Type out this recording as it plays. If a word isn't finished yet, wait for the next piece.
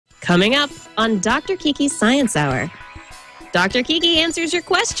Coming up on Dr. Kiki's Science Hour. Dr. Kiki answers your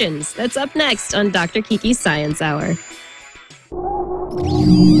questions. That's up next on Dr. Kiki's Science Hour.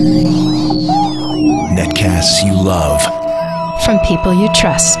 Netcasts you love. From people you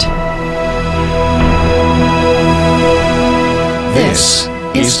trust. This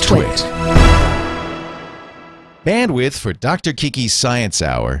is Twit. Bandwidth for Dr. Kiki's Science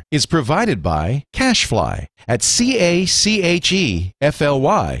Hour is provided by Cachefly at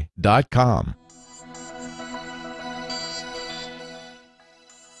CACHEFLY.com.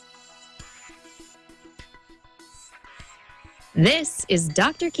 This is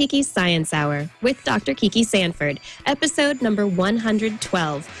Dr. Kiki's Science Hour with Dr. Kiki Sanford, episode number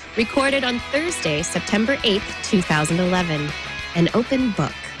 112, recorded on Thursday, September 8th, 2011. An open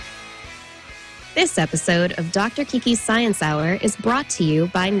book. This episode of Dr. Kiki's Science Hour is brought to you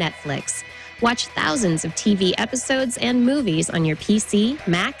by Netflix. Watch thousands of TV episodes and movies on your PC,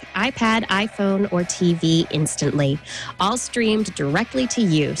 Mac, iPad, iPhone, or TV instantly. All streamed directly to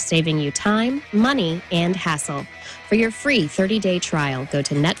you, saving you time, money, and hassle. For your free 30-day trial, go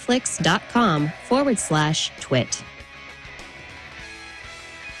to netflix.com/twit.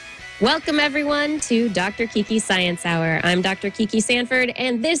 Welcome, everyone, to Dr. Kiki's Science Hour. I'm Dr. Kiki Sanford,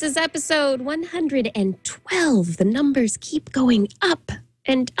 and this is episode 112. The numbers keep going up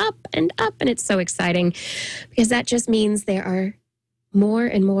and up and up, and it's so exciting because that just means there are more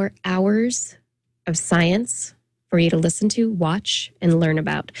and more hours of science for you to listen to, watch, and learn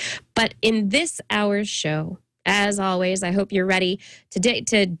about. But in this hour's show, as always, I hope you're ready to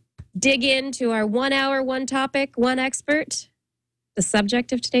dig into our 1 hour, one topic, one expert. The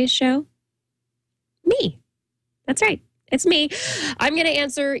subject of today's show? Me. That's right. It's me. I'm going to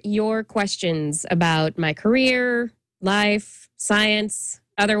answer your questions about my career, life, science,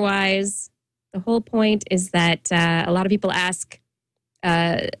 otherwise. The whole point is that a lot of people ask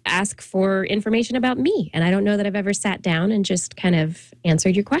for information about me, and I don't know that I've ever sat down and just kind of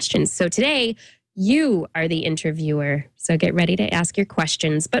answered your questions. So today, you are the interviewer, so get ready to ask your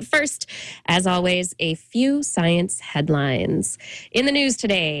questions. But first, as always, a few science headlines. In the news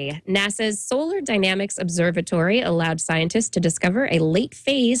today, NASA's Solar Dynamics Observatory allowed scientists to discover a late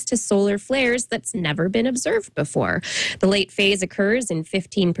phase to solar flares that's never been observed before. The late phase occurs in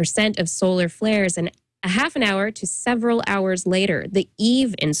 15% of solar flares, and a half an hour to several hours later. The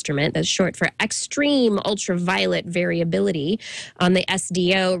EVE instrument, that's short for Extreme Ultraviolet Variability, on the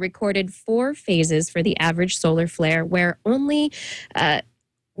SDO recorded 4 phases for the average solar flare, recorded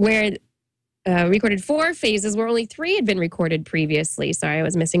 4 phases where only 3 had been recorded previously. Sorry, I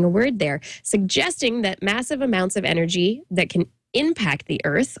was missing a word there. Suggesting that massive amounts of energy that can impact the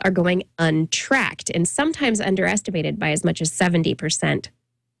Earth are going untracked and sometimes underestimated by as much as 70%.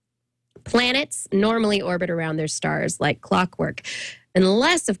 Planets normally orbit around their stars like clockwork,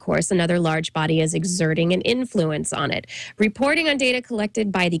 unless, of course, another large body is exerting an influence on it. Reporting on data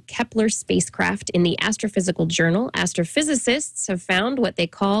collected by the Kepler spacecraft in the Astrophysical Journal, astrophysicists have found what they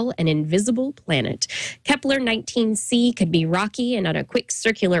call an invisible planet. Kepler 19c could be rocky and on a quick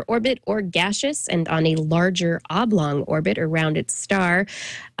circular orbit, or gaseous and on a larger oblong orbit around its star.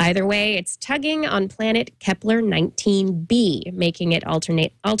 Either way, it's tugging on planet Kepler 19b, making it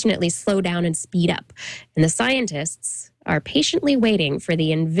alternately slow down and speed up. And the scientists are patiently waiting for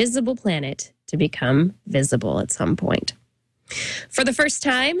the invisible planet to become visible at some point. For the first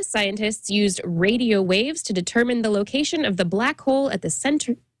time, scientists used radio waves to determine the location of the black hole at the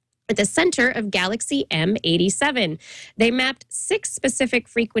center of galaxy M87. They mapped 6 specific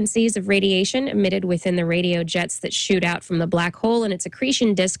frequencies of radiation emitted within the radio jets that shoot out from the black hole and its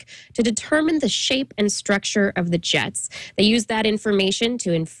accretion disk to determine the shape and structure of the jets. They used that information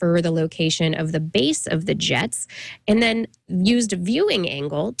to infer the location of the base of the jets, and then used a viewing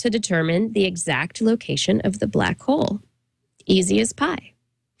angle to determine the exact location of the black hole. Easy as pie.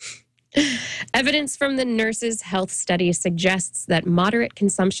 Evidence from the Nurses' Health Study suggests that moderate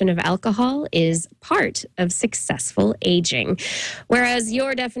consumption of alcohol is part of successful aging. Whereas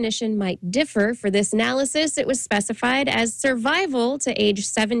your definition might differ for this analysis, it was specified as survival to age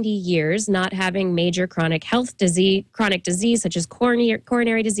 70 years, not having major chronic disease such as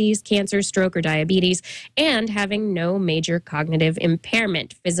coronary disease, cancer, stroke, or diabetes, and having no major cognitive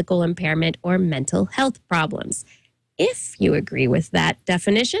impairment, physical impairment, or mental health problems. If you agree with that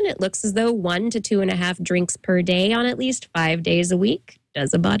definition, it looks as though 1 to 2.5 drinks per day on at least 5 days a week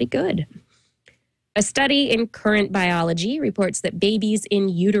does a body good. A study in Current Biology reports that babies in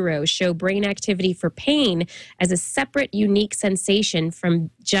utero show brain activity for pain as a separate, unique sensation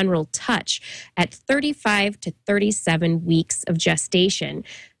from general touch at 35 to 37 weeks of gestation.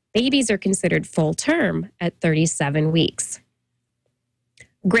 Babies are considered full term at 37 weeks.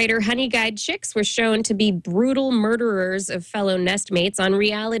 Greater honey-guide chicks were shown to be brutal murderers of fellow nestmates on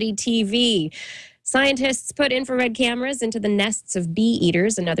reality TV. Scientists put infrared cameras into the nests of bee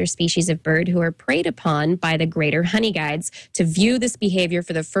eaters, another species of bird who are preyed upon by the greater honeyguides, to view this behavior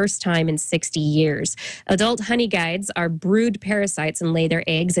for the first time in 60 years. Adult honeyguides are brood parasites and lay their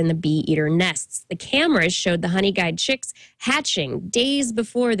eggs in the bee eater nests. The cameras showed the honeyguide chicks hatching days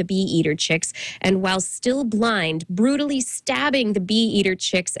before the bee eater chicks, and while still blind, brutally stabbing the bee eater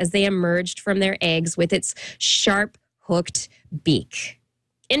chicks as they emerged from their eggs with its sharp, hooked beak.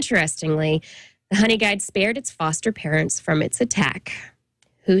 Interestingly, the honeyguide spared its foster parents from its attack,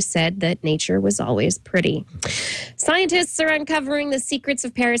 who said that nature was always pretty. Scientists are uncovering the secrets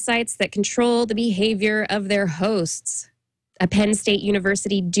of parasites that control the behavior of their hosts. A Penn State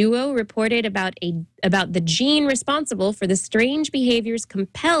University duo reported about the gene responsible for the strange behaviors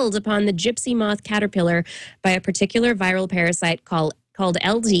compelled upon the gypsy moth caterpillar by a particular viral parasite called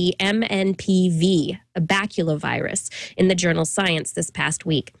LDMNPV, a baculovirus, in the journal Science this past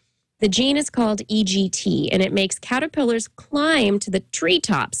week. The gene is called EGT, and it makes caterpillars climb to the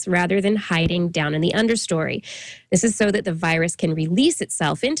treetops rather than hiding down in the understory. This is so that the virus can release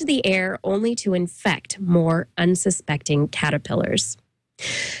itself into the air only to infect more unsuspecting caterpillars.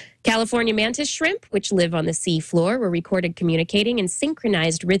 California mantis shrimp, which live on the sea floor, were recorded communicating in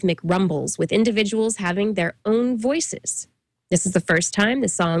synchronized rhythmic rumbles with individuals having their own voices. This is the first time the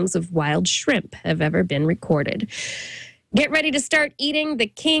songs of wild shrimp have ever been recorded. Get ready to start eating the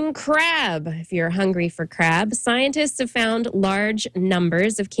king crab. If you're hungry for crab, scientists have found large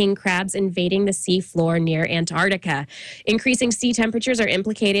numbers of king crabs invading the seafloor near Antarctica. Increasing sea temperatures are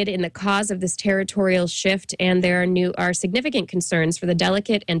implicated in the cause of this territorial shift, and there are significant concerns for the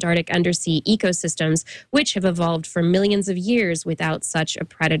delicate Antarctic undersea ecosystems, which have evolved for millions of years without such a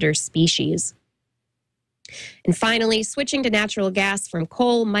predator species. And finally, switching to natural gas from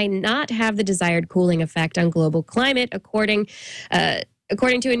coal might not have the desired cooling effect on global climate, according to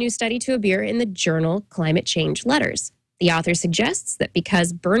a new study to appear in the journal Climate Change Letters. The author suggests that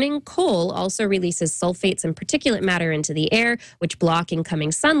because burning coal also releases sulfates and particulate matter into the air, which block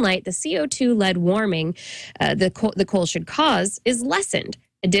incoming sunlight, the CO2-led warming the coal should cause is lessened.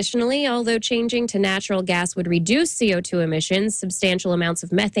 Additionally, although changing to natural gas would reduce CO2 emissions, substantial amounts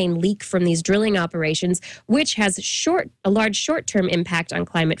of methane leak from these drilling operations, which has a large short-term impact on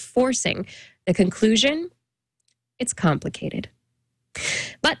climate forcing. The conclusion? It's complicated.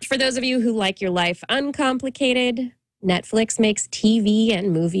 But for those of you who like your life uncomplicated, Netflix makes TV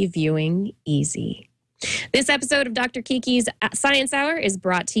and movie viewing easy. This episode of Dr. Kiki's Science Hour is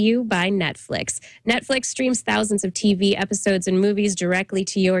brought to you by Netflix. Netflix streams thousands of TV episodes and movies directly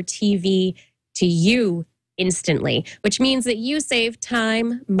to your TV, to you instantly, which means that you save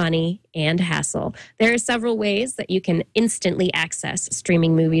time, money, and hassle. There are several ways that you can instantly access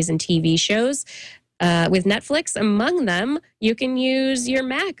streaming movies and TV shows. With Netflix, among them, you can use your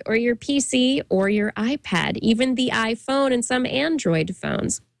Mac or your PC or your iPad, even the iPhone and some Android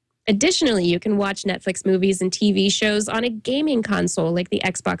phones. Additionally, you can watch Netflix movies and TV shows on a gaming console like the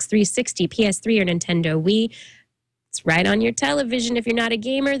Xbox 360, PS3, or Nintendo Wii. It's right on your television if you're not a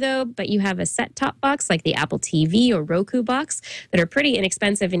gamer, though, but you have a set-top box like the Apple TV or Roku box that are pretty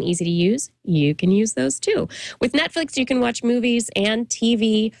inexpensive and easy to use. You can use those, too. With Netflix, you can watch movies and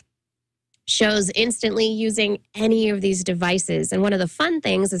TV shows instantly using any of these devices. And one of the fun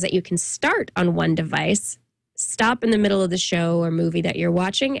things is that you can start on one device, stop in the middle of the show or movie that you're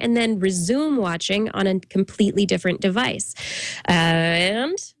watching, and then resume watching on a completely different device.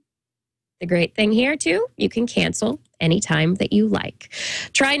 And the great thing here, too, you can cancel anytime that you like.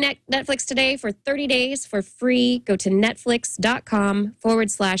 Try Netflix today for 30 days for free. Go to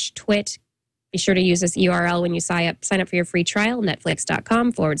netflix.com/twit. Be sure to use this URL when you sign up for your free trial,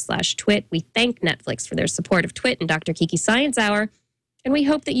 netflix.com/twit. We thank Netflix for their support of Twit and Dr. Kiki Science Hour. And we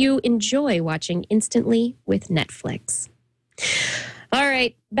hope that you enjoy watching instantly with Netflix. All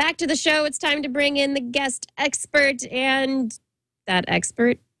right, back to the show. It's time to bring in the guest expert, and that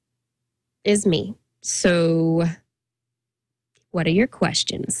expert is me. So what are your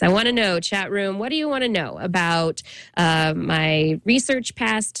questions? I want to know, chat room, what do you want to know about my research,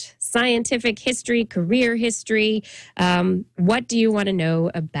 past scientific history, career history? What do you want to know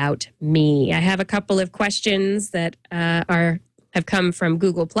about me? I have a couple of questions that have come from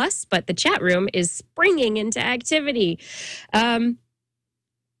Google+, but the chat room is springing into activity.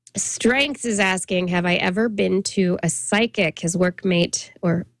 Strengths is asking, have I ever been to a psychic? His workmate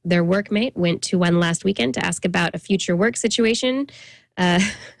or their workmate went to one last weekend to ask about a future work situation.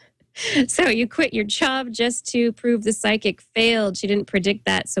 So you quit your job just to prove the psychic failed. She didn't predict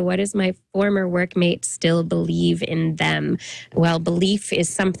that. So what does my former workmate still believe in them? Well, belief is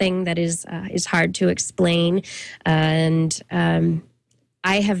something that is hard to explain, and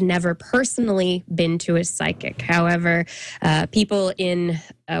I have never personally been to a psychic. However, people in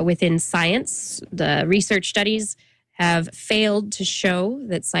within science, the research studies have failed to show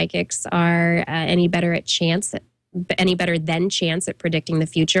that psychics are any better than chance at predicting the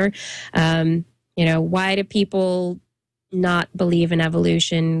future. Why do people not believe in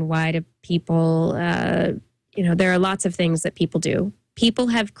evolution? Why do people, there are lots of things that people do. People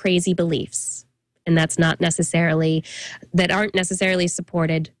have crazy beliefs, and that aren't necessarily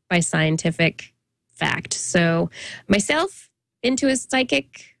supported by scientific fact. So myself, into a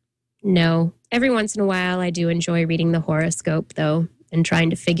psychic? No. Every once in a while, I do enjoy reading the horoscope, though, and trying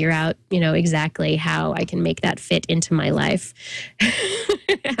to figure out, exactly how I can make that fit into my life,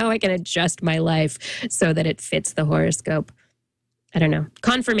 how I can adjust my life so that it fits the horoscope. I don't know.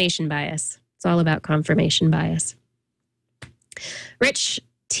 Confirmation bias. It's all about confirmation bias. Rich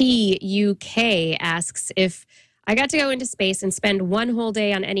T UK asks, if I got to go into space and spend one whole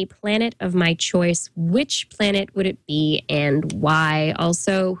day on any planet of my choice, which planet would it be and why?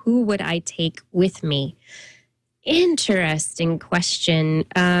 Also, who would I take with me? Interesting question.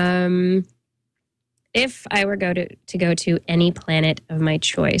 If I were to go to any planet of my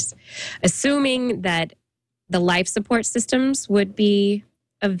choice, assuming that the life support systems would be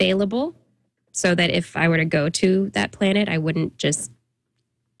available, so that if I were to go to that planet, I wouldn't just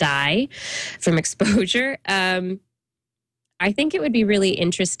die from exposure. I think it would be really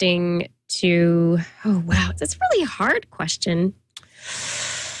interesting to. Oh wow, that's a really hard question.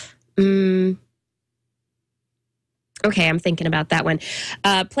 Okay, I'm thinking about that one.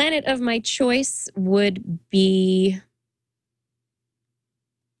 Planet of my choice would be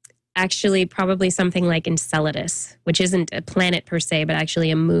actually probably something like Enceladus, which isn't a planet per se, but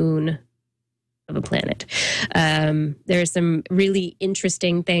actually a moon of a planet. There are some really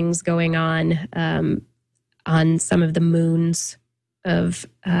interesting things going on some of the moons of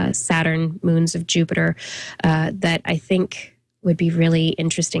Saturn, moons of Jupiter, that I think would be really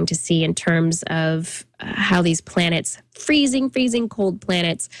interesting to see in terms of how these planets, freezing cold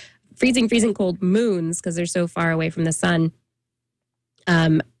planets, freezing cold moons, because they're so far away from the sun,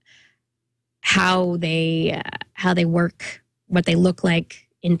 how they work, what they look like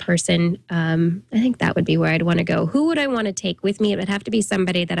in person. I think that would be where I'd want to go. Who would I want to take with me? It would have to be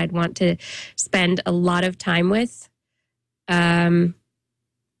somebody that I'd want to spend a lot of time with.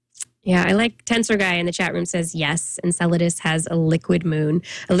 Yeah, I like Tensor Guy in the chat room says yes. Enceladus has a liquid moon,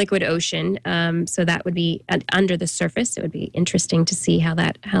 a liquid ocean. So that would be under the surface. It would be interesting to see how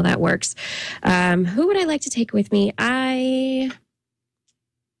that works. Who would I like to take with me?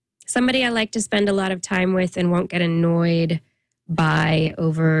 Somebody I like to spend a lot of time with and won't get annoyed by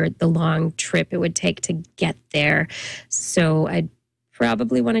over the long trip it would take to get there. So I'd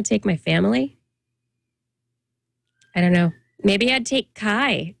probably want to take my family. I don't know. Maybe I'd take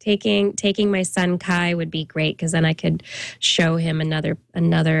Kai. Taking my son Kai would be great, because then I could show him another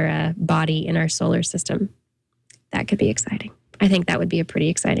body in our solar system. That could be exciting. I think that would be a pretty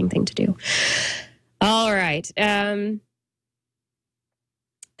exciting thing to do. All right.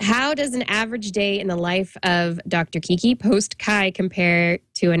 How does an average day in the life of Dr. Kiki post Kai compare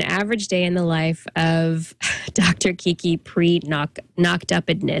to an average day in the life of Dr. Kiki knocked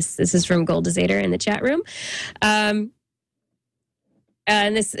upness? This is from Goldizator in the chat room.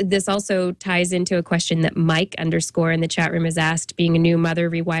 And this also ties into a question that Mike _ in the chat room has asked. Being a new mother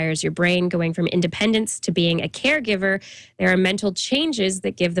rewires your brain. Going from independence to being a caregiver, there are mental changes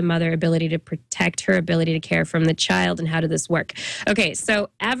that give the mother ability to protect her ability to care from the child. And how did this work? Okay, so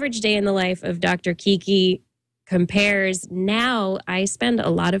average day in the life of Dr. Kiki compares. Now I spend a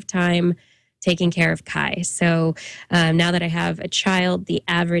lot of time taking care of Kai. So now that I have a child, the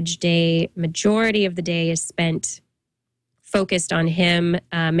average day, majority of the day is spent focused on him,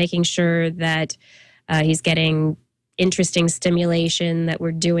 making sure that he's getting interesting stimulation, that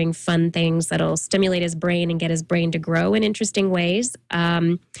we're doing fun things that'll stimulate his brain and get his brain to grow in interesting ways,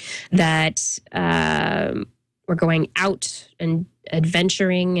 that we're going out and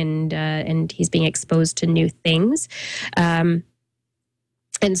adventuring, and he's being exposed to new things. And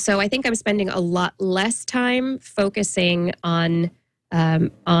so I think I'm spending a lot less time focusing on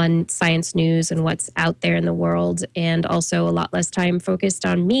science news and what's out there in the world, and also a lot less time focused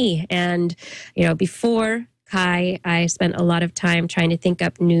on me. And, before Kai, I spent a lot of time trying to think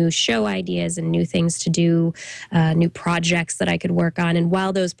up new show ideas and new things to do, new projects that I could work on. And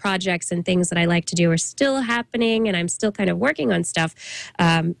while those projects and things that I like to do are still happening, and I'm still kind of working on stuff,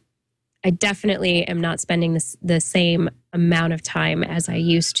 I definitely am not spending the same amount of time as I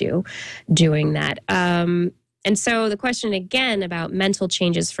used to doing that. And so the question again about mental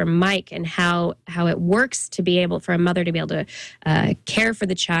changes for Mike and how it works to be able for a mother to be able to care for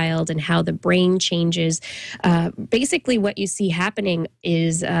the child and how the brain changes. Basically, what you see happening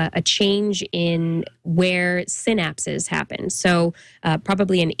is a change in where synapses happen. So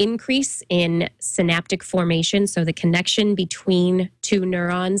probably an increase in synaptic formation, so the connection between two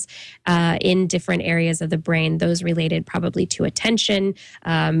neurons in different areas of the brain, those related probably to attention.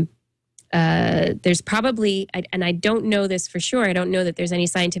 There's probably, and I don't know this for sure, I don't know that there's any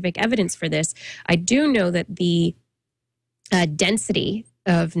scientific evidence for this. I do know that the density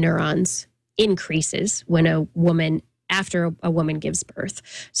of neurons increases when after a woman gives birth.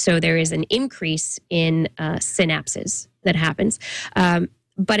 So there is an increase in synapses that happens.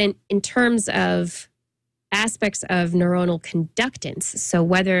 But in terms of aspects of neuronal conductance, so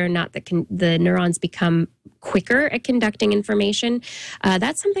whether or not the neurons become quicker at conducting information,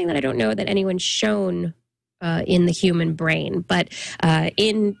 that's something that I don't know that anyone's shown in the human brain. But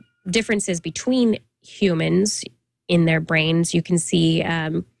in differences between humans in their brains, you can see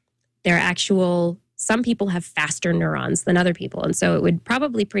their actual. Some people have faster neurons than other people. And so it would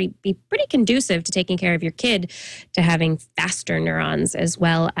probably be pretty conducive to taking care of your kid to having faster neurons as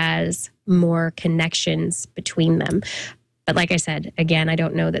well as more connections between them. But like I said, again, I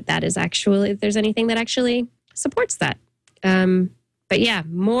don't know that is actually, if there's anything that actually supports that. But yeah,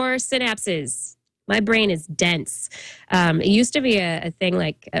 more synapses. My brain is dense. It used to be a thing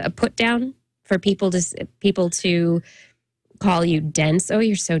like a put down for people to call you dense. Oh,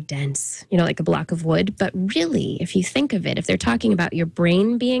 you're so dense, like a block of wood. But really, if you think of it, if they're talking about your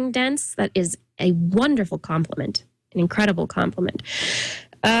brain being dense, that is a wonderful compliment, an incredible compliment.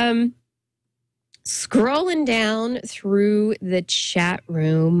 Scrolling down through the chat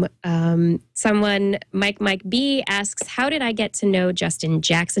room, someone, Mike B, asks, how did I get to know Justin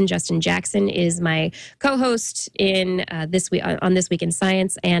Jackson? Justin Jackson is my co-host in This Week in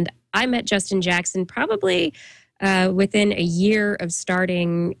Science, and I met Justin Jackson probably within a year of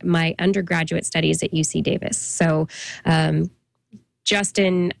starting my undergraduate studies at UC Davis. So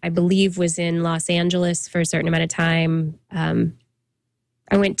Justin, I believe, was in Los Angeles for a certain amount of time.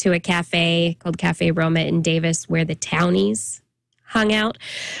 I went to a cafe called Cafe Roma in Davis where the townies hung out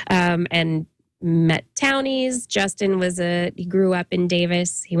and met townies. Justin he grew up in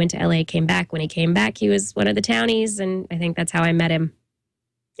Davis. He went to LA, came back. When he came back, he was one of the townies, and I think that's how I met him.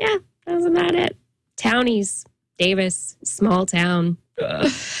 Yeah, that was about it. Townies. Davis, small town.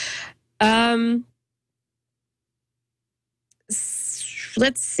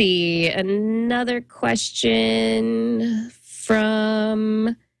 Let's see. Another question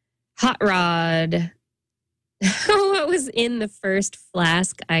from Hot Rod. What was in the first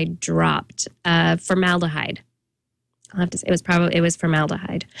flask I dropped? Formaldehyde. I'll have to say it was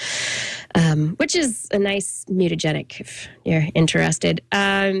formaldehyde, which is a nice mutagenic if you're interested.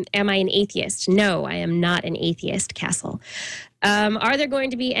 Am I an atheist? No, I am not an atheist, Castle. Are there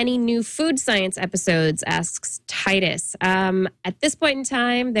going to be any new food science episodes, asks Titus. At this point in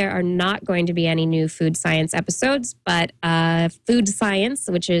time, there are not going to be any new food science episodes, but Food Science,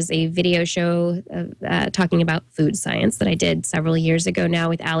 which is a video show talking about food science that I did several years ago now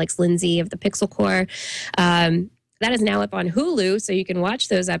with Alex Lindsay of the Pixel Corps. That is now up on Hulu, so you can watch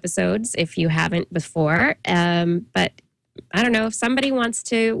those episodes if you haven't before. But I don't know if somebody wants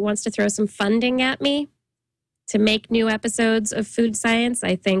to throw some funding at me to make new episodes of food science.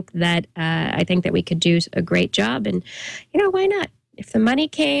 I think that we could do a great job, and why not? If the money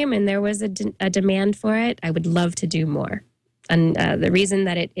came and there was a demand for it, I would love to do more. And the reason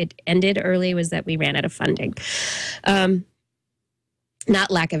that it ended early was that we ran out of funding. Not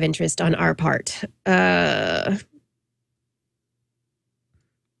lack of interest on our part.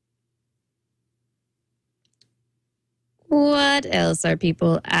 What else are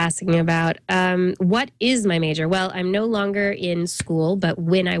people asking about? What is my major? Well, I'm no longer in school, but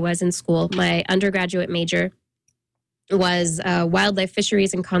when I was in school, my undergraduate major was wildlife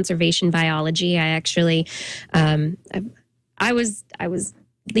fisheries and conservation biology. I actually, I was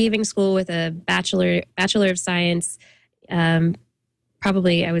leaving school with a bachelor of science.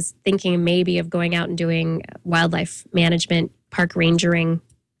 Probably, I was thinking maybe of going out and doing wildlife management, park rangering.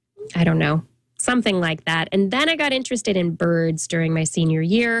 I don't know. Something like that. And then I got interested in birds during my senior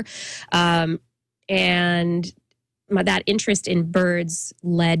year. And that interest in birds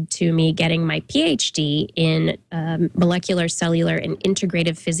led to me getting my PhD in molecular, cellular, and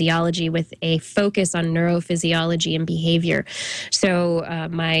integrative physiology with a focus on neurophysiology and behavior. So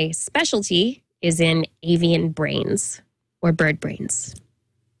my specialty is in avian brains or bird brains.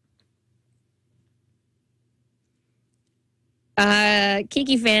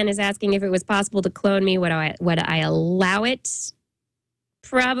 Kiki fan is asking if it was possible to clone me. Would I allow it?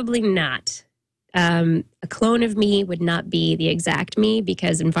 Probably not. A clone of me would not be the exact me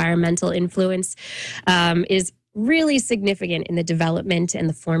because environmental influence is really significant in the development and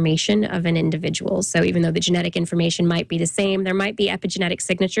the formation of an individual. So even though the genetic information might be the same, there might be epigenetic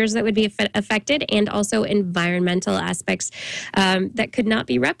signatures that would be affected and also environmental aspects that could not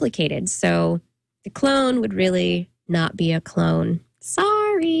be replicated. So the clone would really not be a clone.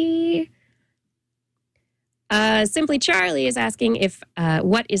 Sorry. Simply Charlie is asking if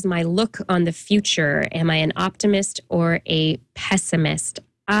what is my look on the future? Am I an optimist or a pessimist?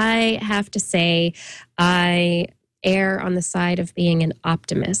 I have to say I err on the side of being an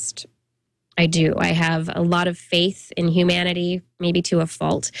optimist. I do. I have a lot of faith in humanity, maybe to a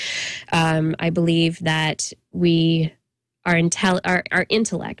fault. I believe that our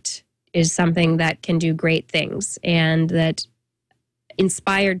intellect is something that can do great things, and that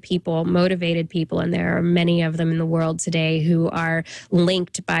inspired people, motivated people, and there are many of them in the world today who are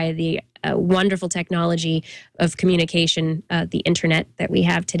linked by the wonderful technology of communication, the internet that we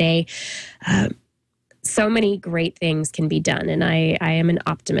have today. So many great things can be done, and I am an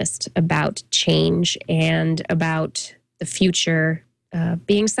optimist about change and about the future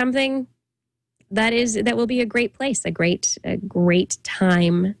being something that will be a great place, a great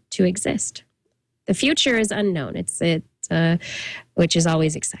time to exist. The future is unknown. It's which is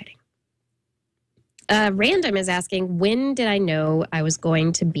always exciting. Random is asking, when did I know I was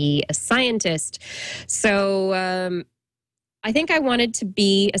going to be a scientist? So I think I wanted to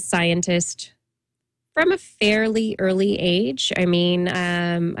be a scientist from a fairly early age. I mean,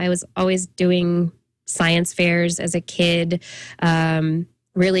 I was always doing science fairs as a kid,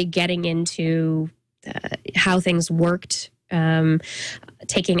 really getting into how things worked. I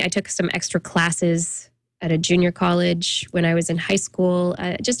took some extra classes at a junior college when I was in high school.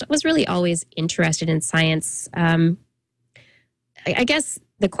 Just was really always interested in science. I guess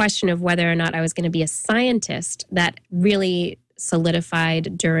the question of whether or not I was going to be a scientist, that really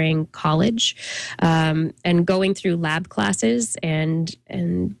solidified during college, and going through lab classes and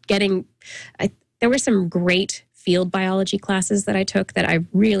getting. There were some great field biology classes that I took that I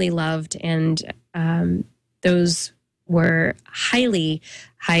really loved, and those were highly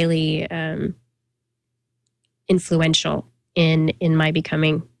influential in my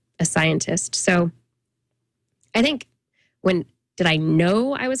becoming a scientist. So I think, when did I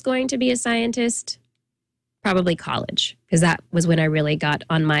know I was going to be a scientist? Probably college, because that was when I really got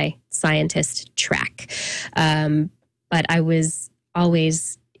on my scientist track. But I was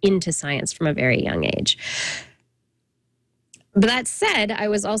always into science from a very young age. But that said, I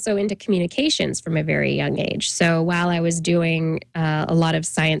was also into communications from a very young age. So while I was doing a lot of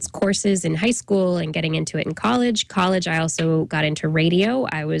science courses in high school and getting into it in college, I also got into radio.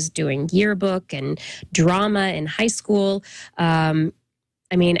 I was doing yearbook and drama in high school. I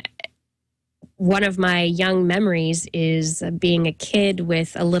mean, one of my young memories is being a kid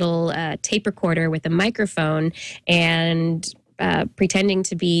with a little tape recorder with a microphone and pretending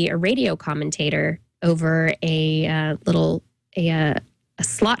to be a radio commentator over a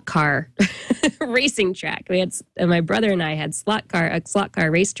slot car racing track. We had my brother and I had a slot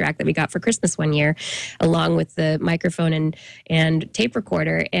car racetrack that we got for Christmas one year, along with the microphone and tape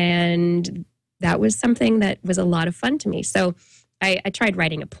recorder, and that was something that was a lot of fun to me. So I tried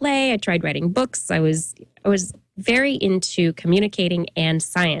writing a play. I tried writing books. I was very into communicating and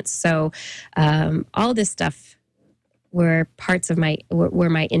science. So all this stuff were parts of my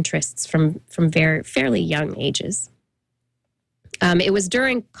interests from fairly young ages. It was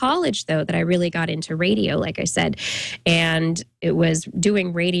during college, though, that I really got into radio, like I said, and it was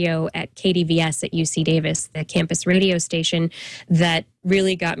doing radio at KDVS at UC Davis, the campus radio station, that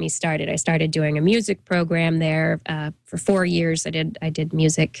really got me started. I started doing a music program there for 4 years. I did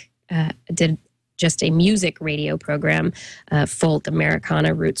music. Did just a music radio program, folk,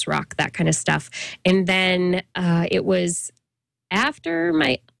 Americana, roots rock, that kind of stuff. And then it was after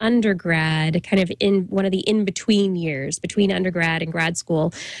my undergrad, kind of in one of the in-between years, between undergrad and grad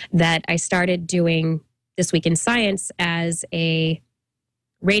school, that I started doing This Week in Science as a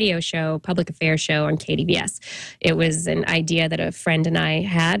radio show, public affairs show on KDVS. It was an idea that a friend and I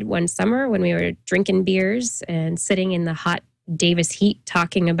had one summer when we were drinking beers and sitting in the hot Davis heat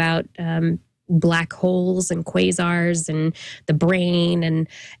talking about black holes and quasars and the brain and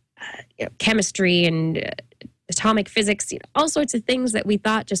chemistry and atomic physics, all sorts of things that we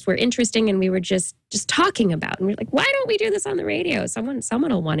thought just were interesting, and we were just talking about. And we were like, why don't we do this on the radio? Someone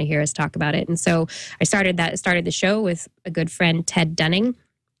will want to hear us talk about it. And so I started the show with a good friend, Ted Dunning,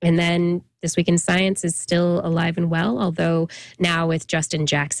 And then This Week in Science is still alive and well, although now with Justin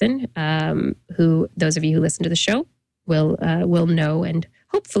Jackson, who those of you who listen to the show will know and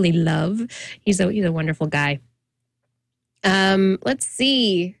hopefully love. He's a wonderful guy. Let's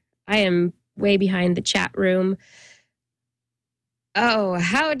see. I am way behind the chat room. Oh,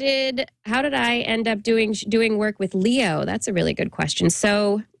 how did I end up doing work with Leo? That's a really good question.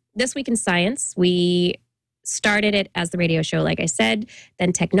 So This Week in Science, we started it as the radio show, like I said.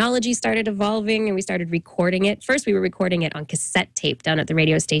 Then technology started evolving and we started recording it. First, we were recording it on cassette tape down at the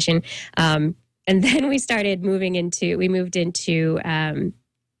radio station. And then we moved into,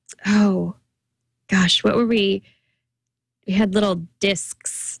 oh gosh, what were we? We had little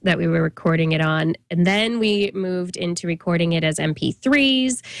discs that we were recording it on. And then we moved into recording it as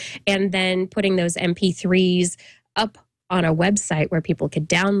MP3s and then putting those MP3s up on a website where people could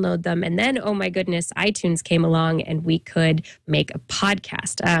download them. And then, oh my goodness, iTunes came along and we could make a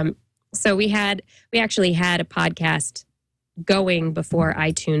podcast. So we actually had a podcast going before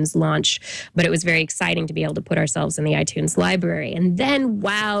iTunes launch, but it was very exciting to be able to put ourselves in the iTunes library. And then,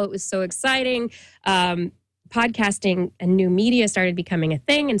 wow, it was so exciting. Podcasting and new media started becoming a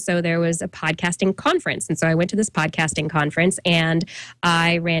thing. And so there was a podcasting conference. And so I went to this podcasting conference and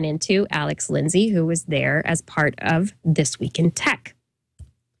I ran into Alex Lindsay, who was there as part of This Week in Tech.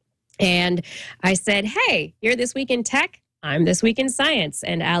 And I said, hey, you're This Week in Tech. I'm This Week in Science.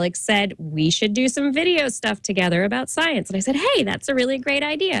 And Alex said, we should do some video stuff together about science. And I said, hey, that's a really great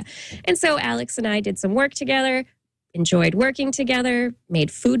idea. And so Alex and I did some work together, enjoyed working together, made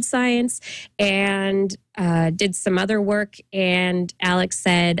food science, and did some other work. And Alex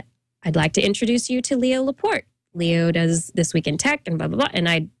said, I'd like to introduce you to Leo Laporte. Leo does This Week in Tech and blah, blah, blah. And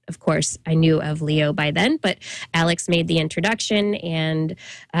I knew of Leo by then, but Alex made the introduction and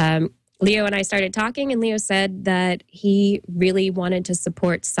Leo and I started talking, and Leo said that he really wanted to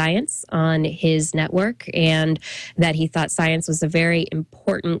support science on his network and that he thought science was a very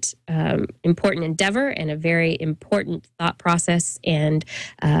important endeavor and a very important thought process and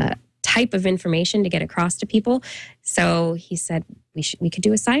type of information to get across to people. So he said, we could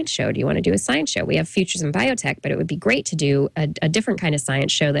do a science show. Do you want to do a science show? We have Futures in Biotech, but it would be great to do a different kind of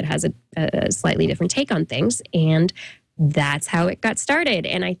science show that has a slightly different take on things. And that's how it got started.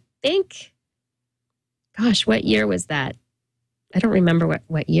 And I think, gosh, what year was that? I don't remember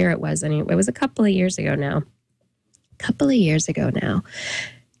what year it was. I mean, it was a couple of years ago now.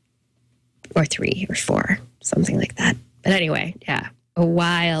 Or 3 or 4, something like that. But anyway, yeah, a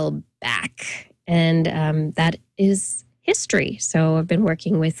while back. And that is history. So I've been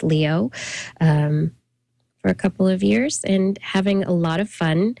working with Leo for a couple of years and having a lot of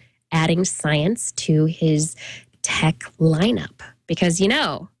fun adding science to his tech lineup. Because,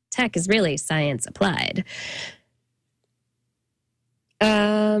 tech is really science applied.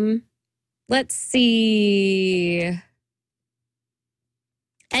 Let's see.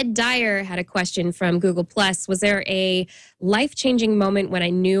 Ed Dyer had a question from Google+. Was there a life-changing moment when I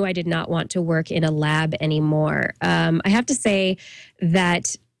knew I did not want to work in a lab anymore? I have to say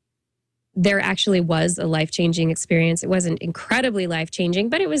that there actually was a life-changing experience. It wasn't incredibly life-changing,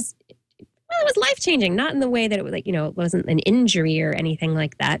 but it was life-changing, not in the way that it was it wasn't an injury or anything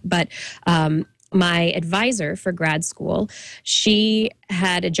like that. But my advisor for grad school, she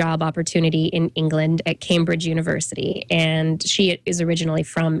had a job opportunity in England at Cambridge University, and she was originally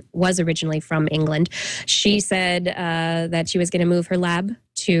from England. She said that she was going to move her lab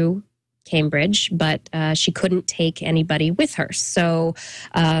to Cambridge, but she couldn't take anybody with her. So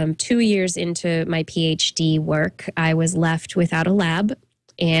 2 years into my PhD work, I was left without a lab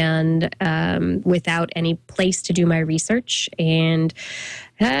and without any place to do my research, and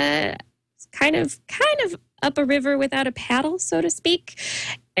kind of up a river without a paddle, so to speak.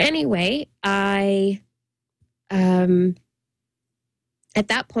 Anyway, I at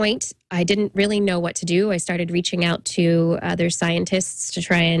that point, I didn't really know what to do. I started reaching out to other scientists to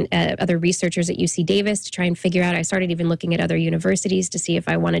try and other researchers at UC Davis to try and figure out. I started even looking at other universities to see if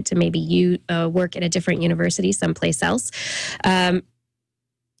I wanted to maybe work at a different university someplace else.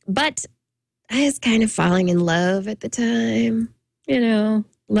 But I was kind of falling in love at the time.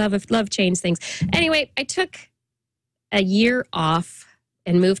 Love changed things. Anyway, I took a year off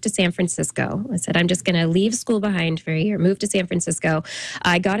and moved to San Francisco. I said, I'm just going to leave school behind for a year, move to San Francisco.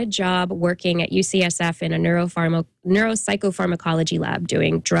 I got a job working at UCSF in a neuropsychopharmacology lab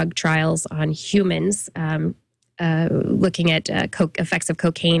doing drug trials on humans, looking at effects of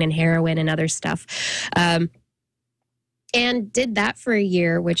cocaine and heroin and other stuff. And did that for a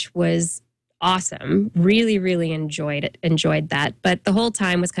year, which was awesome. Really, really enjoyed that. But the whole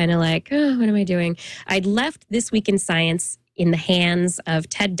time was kind of like, oh, what am I doing? I'd left This Week in Science in the hands of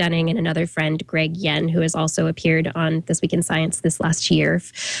Ted Dunning and another friend, Greg Yen, who has also appeared on This Week in Science this last year,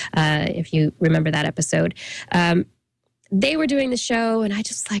 if you remember that episode. They were doing the show, and I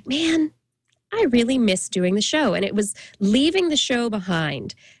just like, man, I really miss doing the show. And it was leaving the show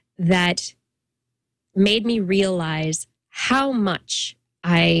behind that made me realize how much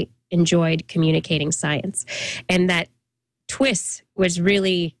I enjoyed communicating science, and that TWIS was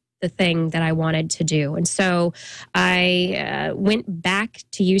really the thing that I wanted to do. And so I went back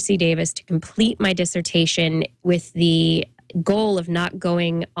to UC Davis to complete my dissertation with the goal of not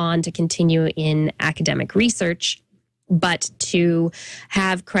going on to continue in academic research, but to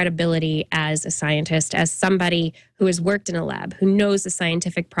have credibility as a scientist, as somebody who has worked in a lab, who knows the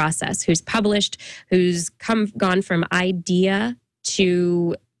scientific process, who's published, who's gone from idea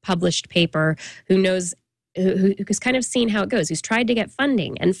to published paper, who's kind of seen how it goes, who's tried to get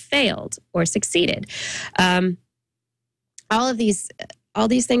funding and failed or succeeded. All these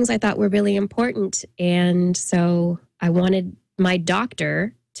things I thought were really important, and so I wanted my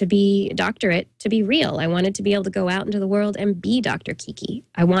doctorate to be real. I wanted to be able to go out into the world and be Dr. Kiki.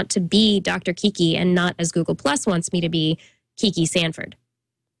 I want to be Dr. Kiki and not, as Google Plus wants me to be, Kiki Sanford,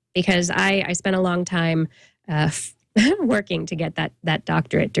 because I spent a long time working to get that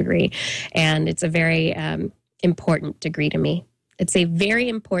doctorate degree, and it's a very important degree to me. It's a very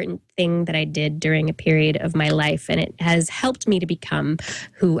important thing that I did during a period of my life, and it has helped me to become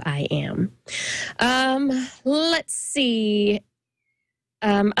who I am. Let's see.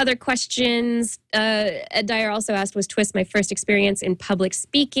 Other questions. Ed Dyer also asked, was TWIS my first experience in public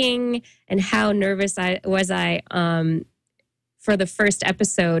speaking, and how nervous was I for the first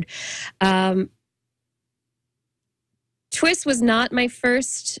episode? TWIS was not my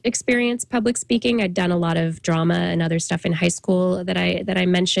first experience public speaking. I'd done a lot of drama and other stuff in high school that I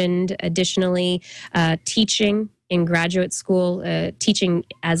mentioned. Additionally, teaching in graduate school, teaching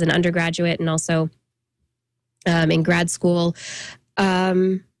as an undergraduate, and also in grad school.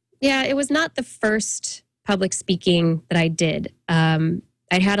 It was not the first public speaking that I did. I'd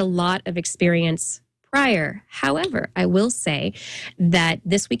had a lot of experience prior. However, I will say that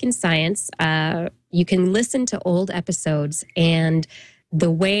This Week in Science, you can listen to old episodes, and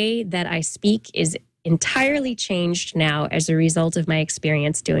the way that I speak is entirely changed now as a result of my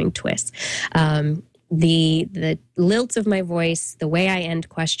experience doing TWIS. The lilt of my voice, the way I end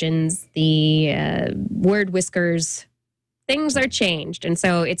questions, the word whiskers, things are changed. And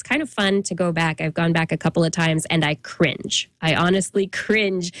so it's kind of fun to go back. I've gone back a couple of times and I cringe. I honestly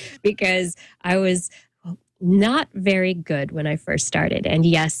cringe because I was not very good when I first started. And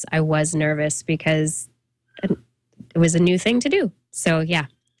yes, I was nervous because it was a new thing to do. So yeah,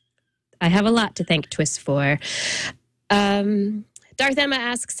 I have a lot to thank TWIS for. Darth Emma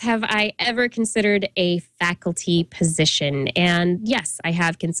asks, have I ever considered a faculty position? And yes, I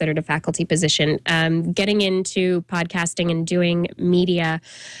have considered a faculty position. Getting into podcasting and doing media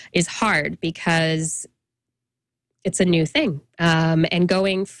is hard because it's a new thing. And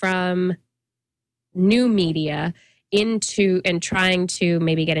going from new media into and trying to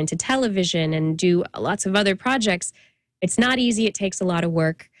maybe get into television and do lots of other projects, it's not easy. It takes a lot of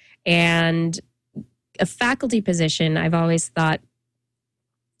work. And a faculty position, I've always thought,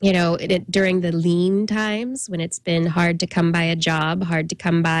 during the lean times when it's been hard to come by a job, hard to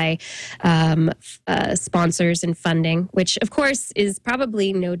come by sponsors and funding, which of course is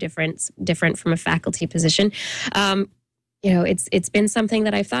probably no different from a faculty position. It's been something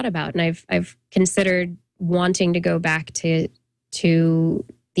that I've thought about, and I've considered wanting to go back to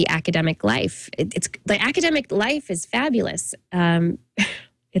the academic life. The academic life is fabulous.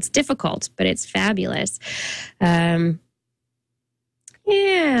 It's difficult, but it's fabulous.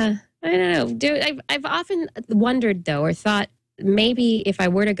 Yeah, I don't know. I've often wondered, though, or thought maybe if I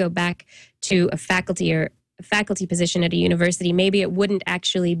were to go back to a faculty position at a university, maybe it wouldn't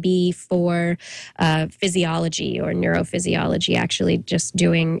actually be for physiology or neurophysiology, actually just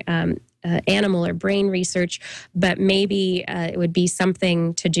doing animal or brain research, but maybe it would be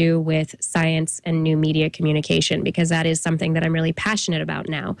something to do with science and new media communication, because that is something that I'm really passionate about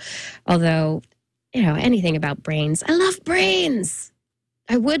now. Although, anything about brains. I love brains.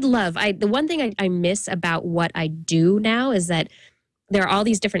 I would love, the one thing I miss about what I do now is that there are all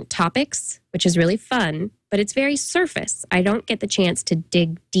these different topics, which is really fun, but it's very surface. I don't get the chance to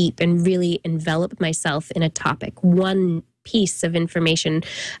dig deep and really envelop myself in a topic, one piece of information,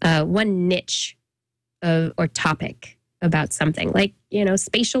 one niche or topic about something like,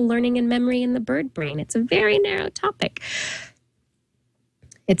 spatial learning and memory in the bird brain. It's a very narrow topic.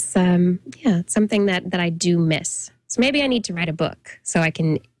 It's something that I do miss. So maybe I need to write a book so I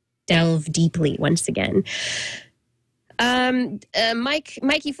can delve deeply once again.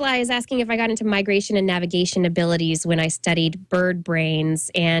 Mikey Fly is asking if I got into migration and navigation abilities when I studied bird brains.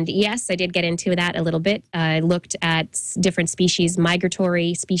 And yes, I did get into that a little bit. I looked at different species,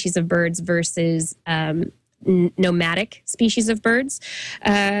 migratory species of birds versus nomadic species of birds.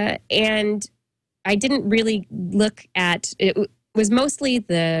 And I didn't really look at it. Was mostly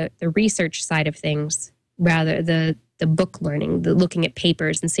the research side of things, rather the book learning, the looking at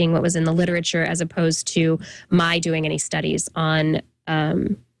papers and seeing what was in the literature, as opposed to my doing any studies on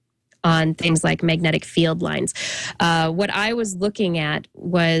things like magnetic field lines. What I was looking at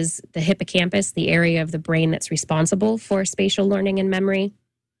was the hippocampus, the area of the brain that's responsible for spatial learning and memory.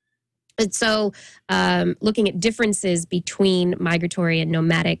 And so, looking at differences between migratory and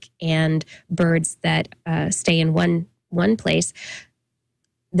nomadic and birds that stay in one place,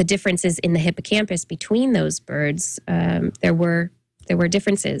 the differences in the hippocampus between those birds, there were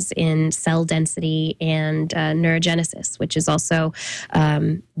differences in cell density and neurogenesis, which is also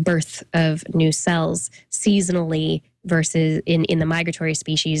birth of new cells seasonally versus in the migratory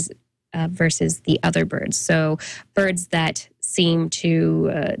species versus the other birds. So birds that seem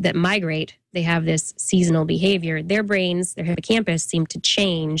to that migrate, they have this seasonal behavior. Their brains, their hippocampus, seem to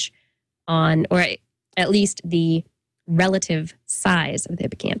change on, or at least the relative size of the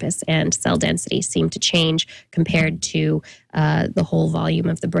hippocampus and cell density seem to change compared to the whole volume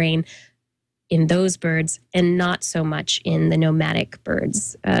of the brain in those birds, and not so much in the nomadic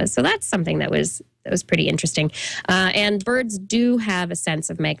birds. So that's something that was pretty interesting. And birds do have a sense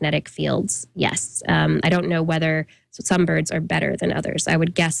of magnetic fields. Yes, I don't know whether some birds are better than others. I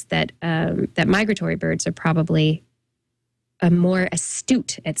would guess that that migratory birds are probably more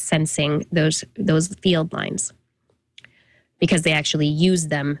astute at sensing those field lines, because they actually use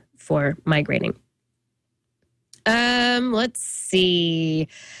them for migrating. Let's see.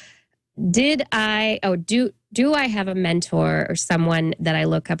 Do I have a mentor or someone that I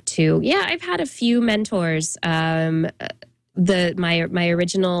look up to? Yeah, I've had a few mentors. My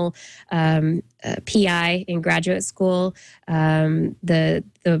original PI in graduate school, the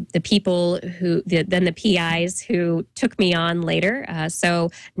people who then the PIs who took me on later. So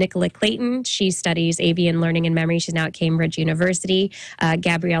Nicola Clayton, she studies avian learning and memory. She's now at Cambridge University.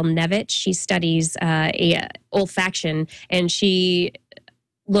 Gabrielle Nevitt, she studies olfaction, and she's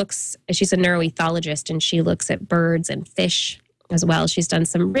a neuroethologist, and she looks at birds and fish as well. She's done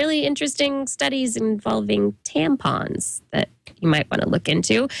some really interesting studies involving tampons that you might want to look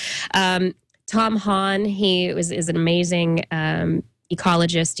into. Tom Hahn, he is an amazing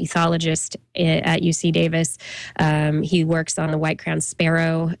ecologist, ethologist at UC Davis. He works on the white-crowned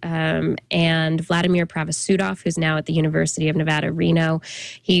sparrow. And Vladimir Pravasudov, who's now at the University of Nevada, Reno.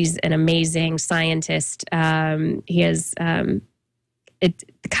 He's an amazing scientist. He has the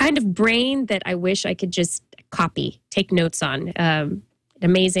kind of brain that I wish I could just take notes on.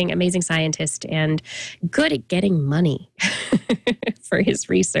 Amazing scientist and good at getting money for his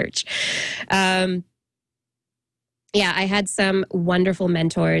research. I had some wonderful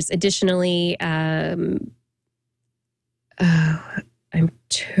mentors. Additionally, I'm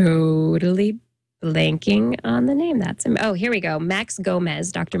totally blanking on the name. That's him. Oh, here we go. Max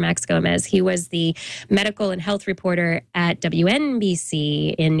Gomez, Dr. Max Gomez. He was the medical and health reporter at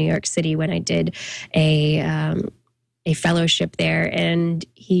WNBC in New York City when I did a fellowship there. And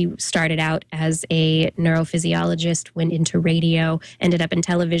he started out as a neurophysiologist, went into radio, ended up in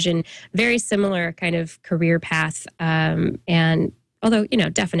television, very similar kind of career path. And although,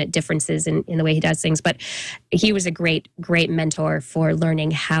 definite differences in the way he does things, but he was a great mentor for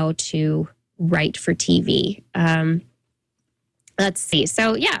learning how to write for TV. Let's see.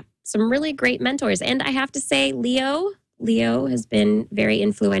 So some really great mentors. And I have to say, Leo has been very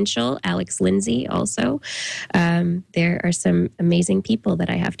influential. Alex Lindsay also. There are some amazing people that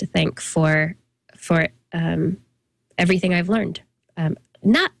I have to thank for everything I've learned. And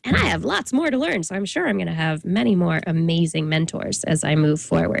I have lots more to learn, so I'm sure I'm going to have many more amazing mentors as I move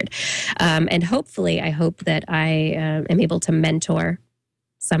forward. And hopefully, I hope that I am able to mentor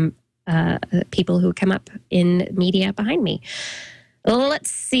some people who come up in media behind me. Let's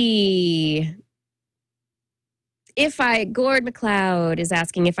see. Gord McLeod is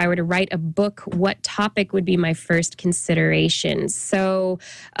asking if I were to write a book, what topic would be my first consideration? So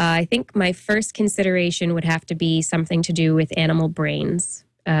I think my first consideration would have to be something to do with animal brains,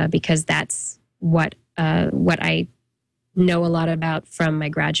 because that's what I know a lot about from my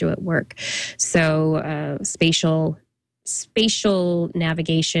graduate work. So spatial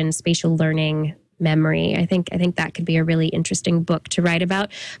navigation, spatial learning, memory. I think that could be a really interesting book to write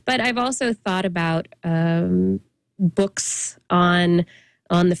about. But I've also thought about books on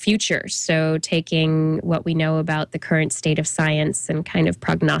on the future. So taking what we know about the current state of science and kind of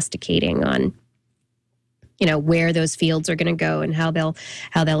prognosticating on, where those fields are going to go and how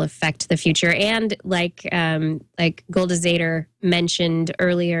they'll affect the future. And like Golda Zader mentioned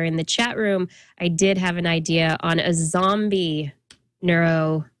earlier in the chat room, I did have an idea on a zombie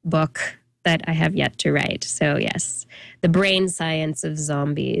neuro book that I have yet to write. So yes, the brain science of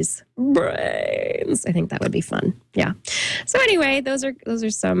zombies. Brains. I think that would be fun. Yeah. So anyway, those are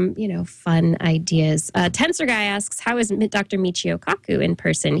some, fun ideas. Tensor Guy asks, how is Dr. Michio Kaku in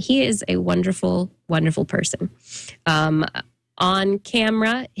person? He is a wonderful, wonderful person. On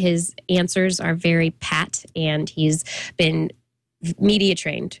camera, his answers are very pat, and he's been media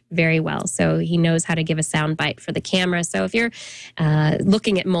trained very well. So he knows how to give a sound bite for the camera. So if you're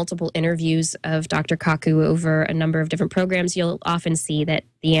looking at multiple interviews of Dr. Kaku over a number of different programs, you'll often see that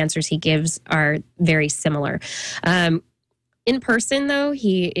the answers he gives are very similar. In person, though,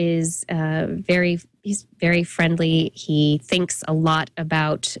 he is he's very friendly. He thinks a lot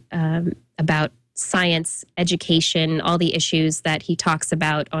about science, education, all the issues that he talks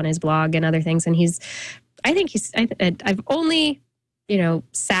about on his blog and other things. And I've only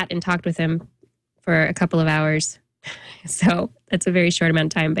sat and talked with him for a couple of hours. So that's a very short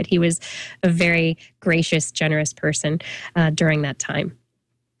amount of time, but he was a very gracious, generous person during that time.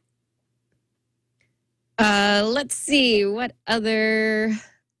 Let's see, what other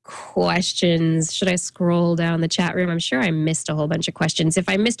questions? Should I scroll down the chat room? I'm sure I missed a whole bunch of questions. If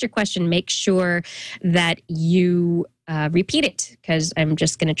I missed your question, make sure that you repeat it, because I'm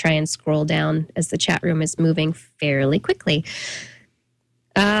just going to try and scroll down as the chat room is moving fairly quickly.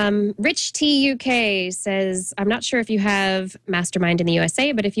 Rich T UK says, I'm not sure if you have Mastermind in the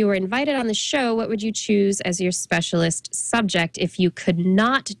USA, but if you were invited on the show, what would you choose as your specialist subject if you could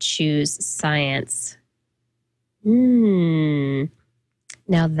not choose science? Now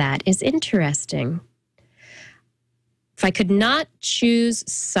that is interesting. If I could not choose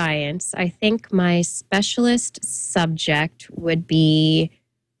science, I think my specialist subject would be,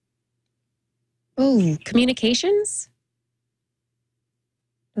 communications?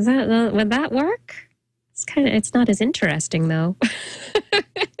 Would that work? It's not as interesting though.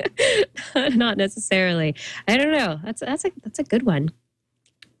 Not necessarily. I don't know. That's a good one.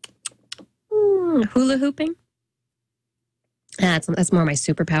 Hula hooping. That's more my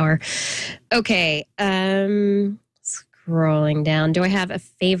superpower. Okay. Scrolling down. Do I have a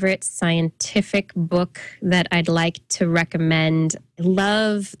favorite scientific book that I'd like to recommend? I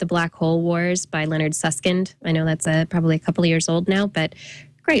love The Black Hole Wars by Leonard Susskind. I know that's probably a couple of years old now, but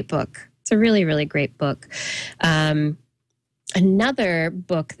great book. It's a really, really great book. Another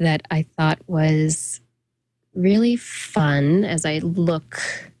book that I thought was really fun as I look.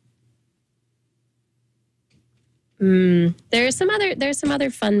 There's some other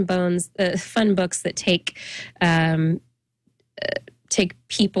fun books that take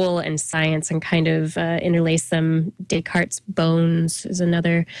people and science and kind of interlace them. Descartes' Bones is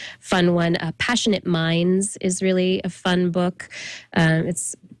another fun one. Passionate Minds is really a fun book.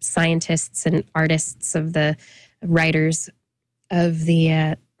 It's scientists and artists of the writers of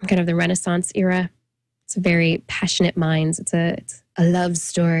the kind of the Renaissance era. It's a very passionate minds. It's a love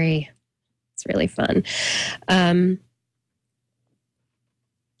story. It's really fun.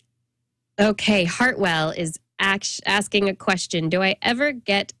 Okay, Hartwell is asking a question. Do I ever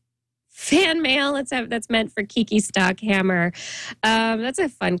get fan mail that's meant for Kiki Stockhammer? That's a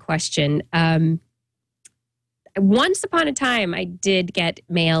fun question. Once upon a time, I did get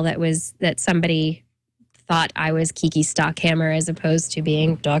mail that somebody thought I was Kiki Stockhammer as opposed to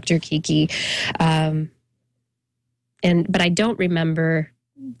being Dr. Kiki. But I don't remember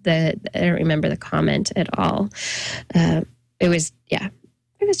the comment at all. It was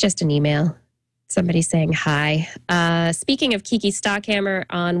just an email. Somebody saying hi. Speaking of Kiki Stockhammer,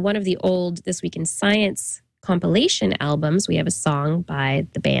 on one of the old This Week in Science compilation albums, we have a song by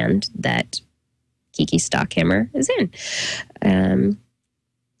the band that Kiki Stockhammer is in.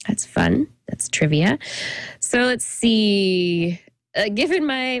 That's fun. That's trivia. So let's see. Given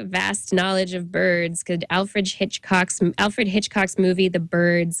my vast knowledge of birds, could Alfred Hitchcock's movie The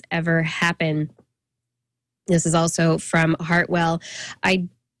Birds ever happen? This is also from Hartwell. I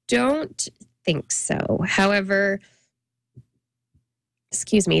don't think so. However,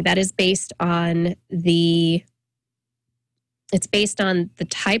 that is based on the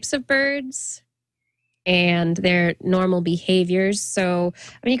types of birds and their normal behaviors. So,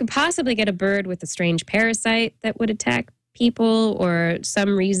 you could possibly get a bird with a strange parasite that would attack people, or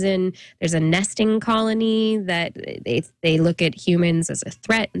some reason there's a nesting colony that they look at humans as a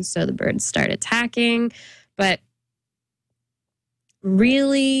threat, and so the birds start attacking. But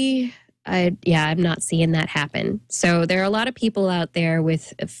really, I'm not seeing that happen. So there are a lot of people out there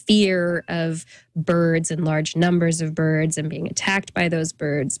with a fear of birds and large numbers of birds and being attacked by those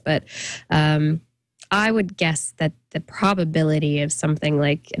birds. But I would guess that the probability of something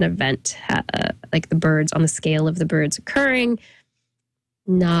like an event, like the birds on the scale of the birds occurring,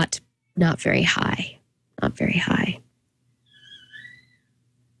 not very high, not very high.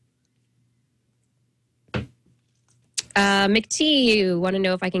 McT, you want to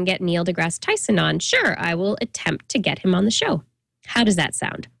know if I can get Neil deGrasse Tyson on? Sure, I will attempt to get him on the show. How does that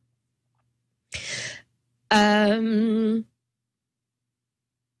sound?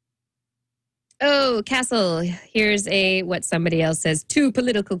 Oh, Castle, here's what somebody else says, too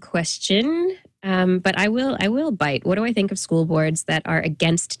political question. But I will bite. What do I think of school boards that are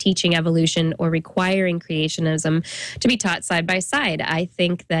against teaching evolution or requiring creationism to be taught side by side? I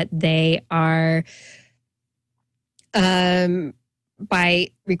think that they are, by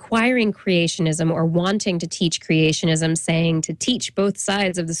requiring creationism or wanting to teach creationism, saying to teach both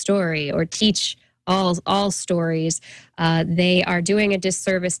sides of the story or teach all stories, they are doing a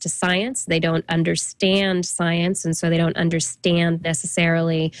disservice to science. They don't understand science, and so they don't understand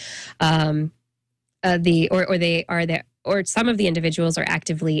necessarily or some of the individuals are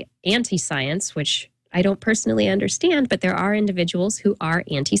actively anti-science, which I don't personally understand, but there are individuals who are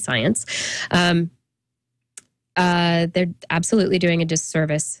anti-science. They're absolutely doing a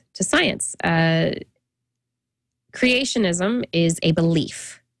disservice to science. Creationism is a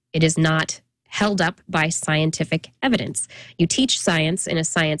belief. It is not held up by scientific evidence. You teach science in a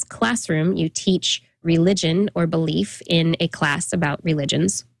science classroom. You teach religion or belief in a class about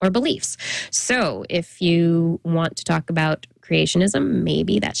religions or beliefs. So if you want to talk about creationism,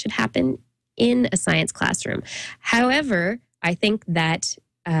 maybe that should happen in a science classroom. However, I think that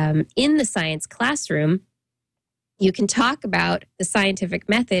in the science classroom, you can talk about the scientific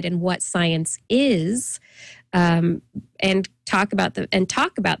method and what science is, and talk about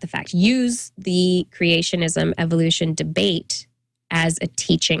the fact. Use the creationism evolution debate as a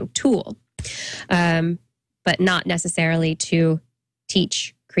teaching tool, but not necessarily to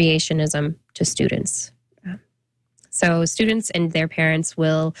teach creationism to students. So students and their parents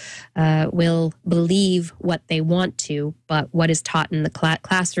will believe what they want to, but what is taught in the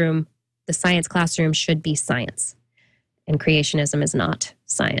classroom, the science classroom, should be science. And creationism is not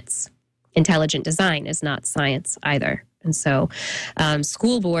science. Intelligent design is not science either. And so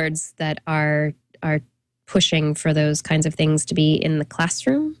school boards that are pushing for those kinds of things to be in the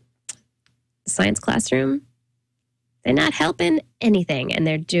classroom, the science classroom, they're not helping anything. And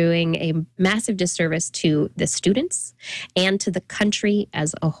they're doing a massive disservice to the students and to the country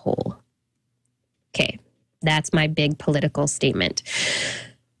as a whole. Okay, that's my big political statement.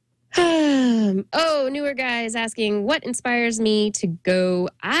 Newer guy is asking, what inspires me to go?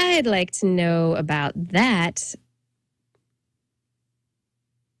 I'd like to know about that.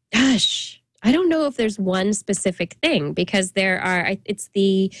 Gosh, I don't know if there's one specific thing, because it's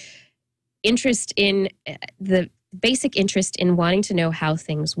the interest in the basic interest in wanting to know how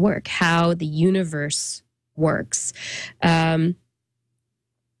things work, how the universe works.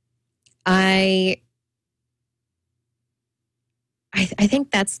 I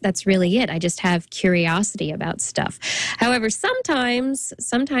think that's really it. I just have curiosity about stuff. However, sometimes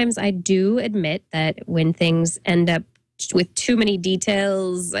I do admit that when things end up with too many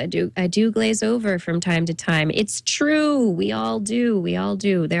details, I do glaze over from time to time. It's true. We all do. We all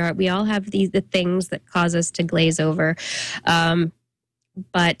have the things that cause us to glaze over.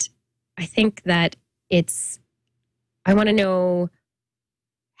 But I think that I want to know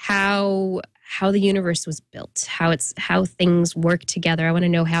how the universe was built, how things work together. I want to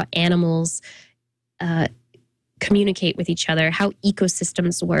know how animals communicate with each other, how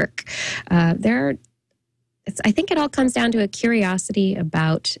ecosystems work. I think it all comes down to a curiosity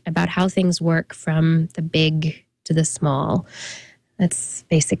about how things work, from the big to the small. That's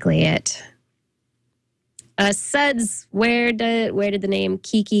basically it. Suds, where did the name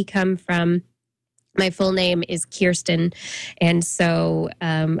Kiki come from? My full name is Kirsten, and so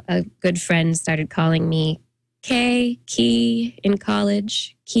a good friend started calling me Key in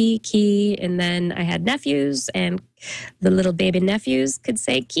college, Kiki, and then I had nephews, and the little baby nephews could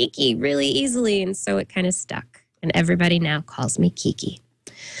say Kiki really easily, and so it kind of stuck, and everybody now calls me Kiki.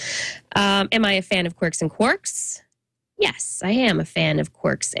 Am I a fan of Quirks and Quarks? Yes, I am a fan of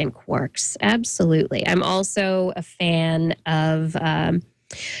Quirks and Quarks, absolutely. I'm also a fan of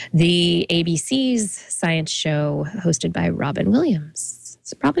the ABC's science show hosted by Robin Williams.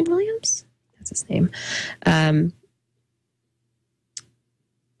 Is it Robin Williams? That's his name.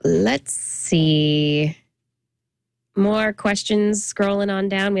 Let's see. more questions scrolling on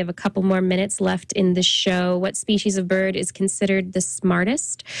down. We have a couple more minutes left in the show. What species of bird is considered the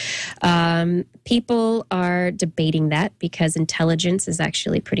smartest? People are debating that because intelligence is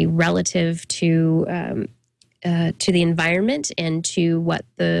actually pretty relative to the environment and to what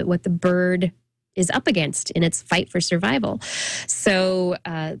the bird is up against in its fight for survival. So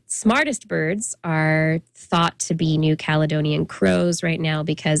smartest birds are thought to be New Caledonian crows right now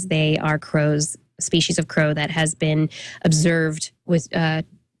because they are crows, a species of crow that has been observed with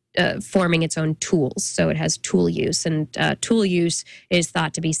forming its own tools. So it has tool use, and tool use is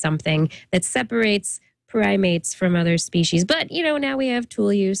thought to be something that separates primates from other species. But, now we have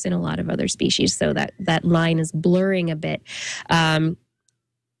tool use in a lot of other species, so that line is blurring a bit.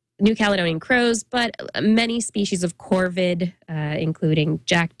 New Caledonian crows, but many species of corvid, including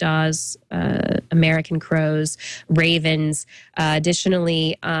jackdaws, American crows, ravens.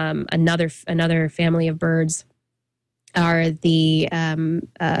 Additionally, another family of birds are the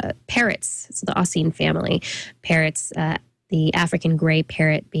parrots. So the Oscine family. Parrots, the African gray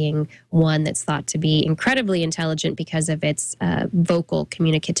parrot being one that's thought to be incredibly intelligent because of its vocal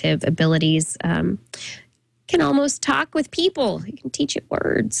communicative abilities. Can almost talk with people. You can teach it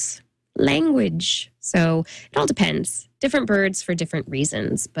words, language. So it all depends. Different birds for different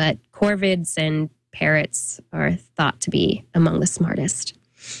reasons, but corvids and parrots are thought to be among the smartest.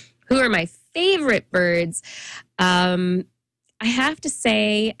 Who are my favorite birds? I have to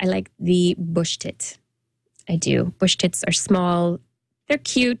say I like the bush tit. I do. Bush tits are small. They're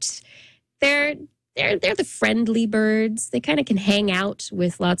cute. They're the friendly birds. They kind of can hang out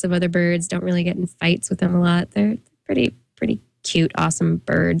with lots of other birds. Don't really get in fights with them a lot. They're pretty cute, awesome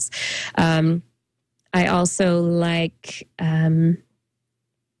birds. I also like. There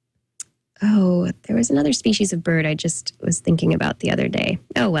was another species of bird I just was thinking about the other day.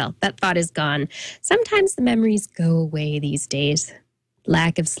 Oh well, that thought is gone. Sometimes the memories go away these days.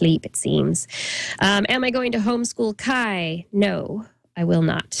 Lack of sleep, it seems. Am I going to homeschool Kai? No. I will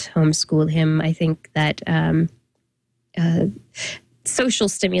not homeschool him. I think that social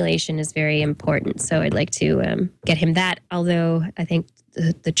stimulation is very important. So I'd like to get him that, although I think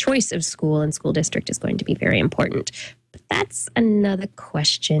the choice of school and school district is going to be very important. But that's another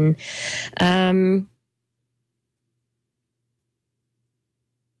question.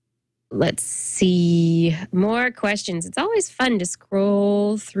 Let's see. More questions. It's always fun to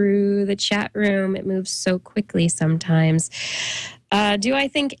scroll through the chat room. It moves so quickly sometimes. Do I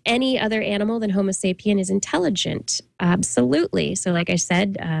think any other animal than Homo sapien is intelligent? Absolutely. So like I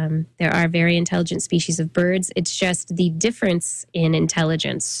said, there are very intelligent species of birds. It's just the difference in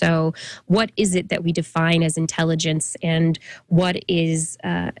intelligence. So what is it that we define as intelligence, and what is,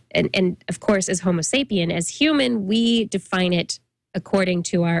 and of course, as Homo sapien, as human, we define it according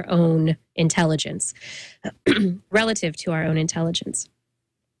to our own intelligence, relative to our own intelligence.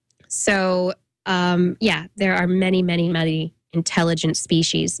 So, there are many intelligent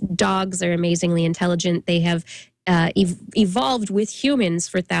species. Dogs are amazingly intelligent. They have evolved with humans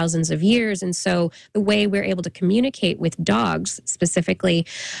for thousands of years. And so the way we're able to communicate with dogs specifically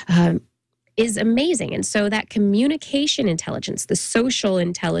is amazing. And so that communication intelligence, the social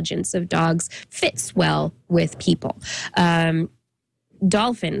intelligence of dogs fits well with people.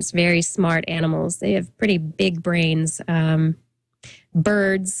 Dolphins, very smart animals. They have pretty big brains.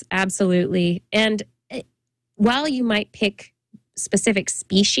 Birds, absolutely. And while you might pick specific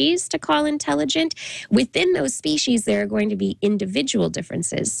species to call intelligent, within those species, there are going to be individual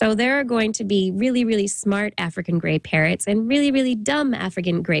differences. So there are going to be really smart African gray parrots and really dumb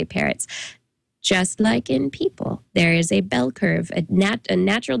African gray parrots. Just like in people, there is a bell curve, a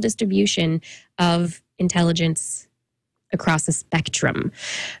natural distribution of intelligence across a spectrum.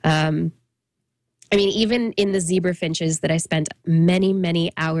 Even in the zebra finches that I spent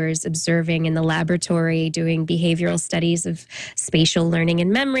many hours observing in the laboratory doing behavioral studies of spatial learning and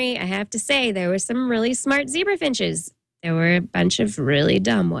memory, I have to say there were some really smart zebra finches. There were a bunch of really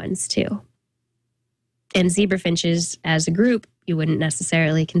dumb ones too. And zebra finches as a group, you wouldn't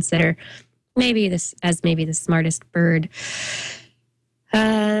necessarily consider maybe the smartest bird.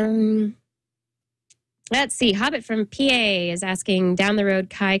 Let's see. Hobbit from PA is asking, down the road,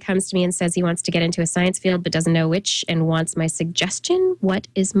 Kai comes to me and says he wants to get into a science field but doesn't know which and wants my suggestion. What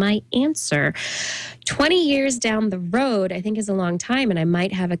is my answer? 20 years down the road, I think, is a long time, and I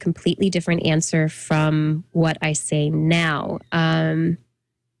might have a completely different answer from what I say now. I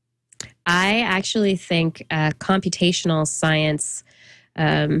actually think computational science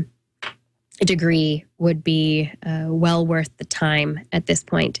degree would be well worth the time at this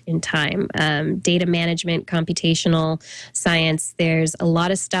point in time. Data management, computational science, there's a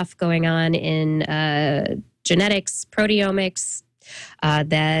lot of stuff going on in genetics, proteomics,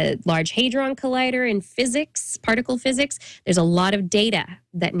 the Large Hadron Collider in physics, particle physics. There's a lot of data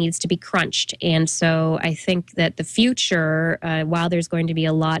that needs to be crunched. And so I think that the future, while there's going to be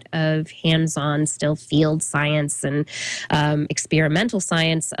a lot of hands-on still field science and experimental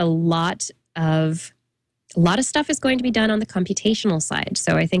science, a lot of stuff is going to be done on the computational side.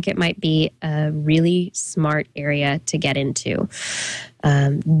 So I think it might be a really smart area to get into.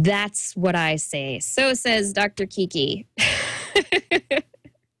 That's what I say. So says Dr. Kiki.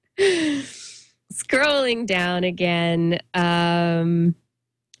 Scrolling down again.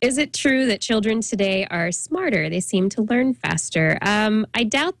 Is it true that children today are smarter? They seem to learn faster. I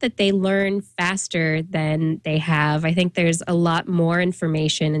doubt that they learn faster than they have. I think there's a lot more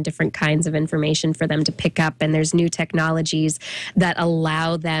information and different kinds of information for them to pick up, and there's new technologies that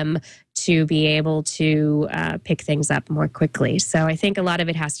allow them to be able to pick things up more quickly. So I think a lot of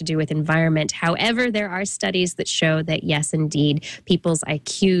it has to do with environment. However, there are studies that show that, yes, indeed, people's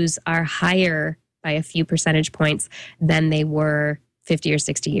IQs are higher by a few percentage points than they were 50 or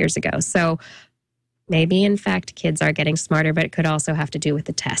 60 years ago. So maybe, in fact, kids are getting smarter, but it could also have to do with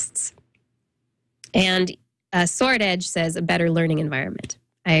the tests. And Sword Edge says a better learning environment.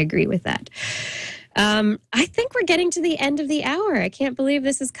 I agree with that. I think we're getting to the end of the hour. I can't believe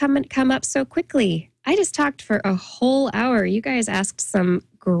this has come up so quickly. I just talked for a whole hour. You guys asked some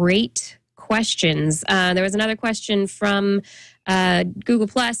great questions. There was another question from Google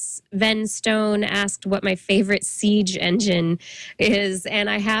Plus. Ven Stone asked what my favorite siege engine is. And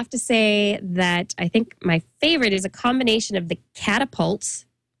I have to say that I think my favorite is a combination of the catapult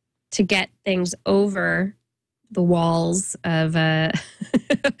to get things over the walls of a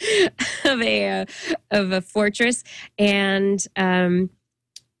of a fortress, and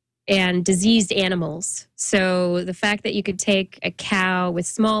diseased animals. So the fact that you could take a cow with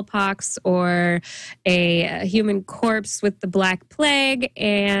smallpox or a human corpse with the Black Plague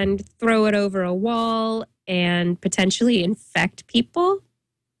and throw it over a wall and potentially infect people,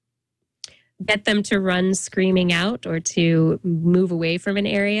 get them to run screaming out or to move away from an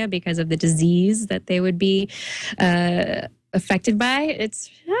area because of the disease that they would be affected by.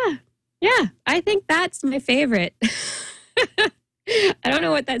 Yeah, I think that's my favorite. I don't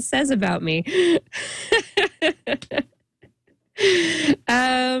know what that says about me.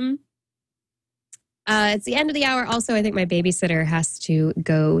 It's the end of the hour. Also, I think my babysitter has to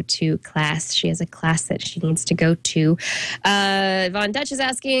go to class. She has a class that she needs to go to. Von Dutch is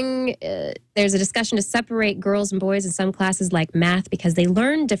asking, there's a discussion to separate girls and boys in some classes like math because they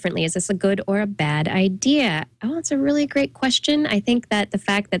learn differently. Is this a good or a bad idea? Oh, it's a really great question. I think that the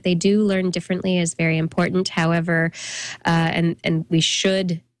fact that they do learn differently is very important. However, and we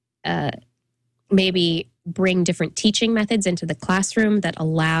should maybe bring different teaching methods into the classroom that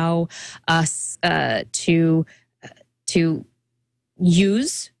allow us to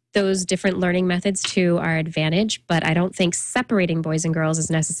use those different learning methods to our advantage. But I don't think separating boys and girls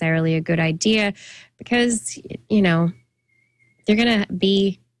is necessarily a good idea because, you know, you're going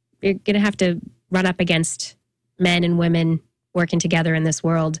to have to run up against men and women working together in this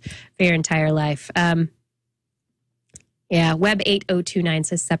world for your entire life. Yeah, Web 8029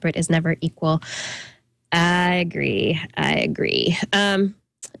 says separate is never equal. I agree.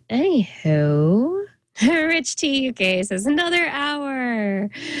 Anywho, Rich T UK says another hour.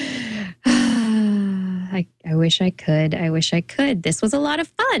 I wish I could. This was a lot of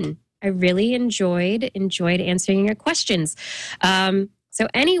fun. I really enjoyed answering your questions. So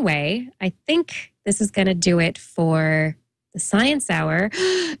anyway, I think this is going to do it for the science hour.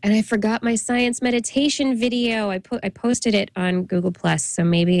 And I forgot my science meditation video. I posted it on Google Plus, so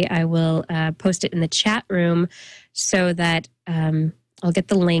maybe I will post it in the chat room so that I'll get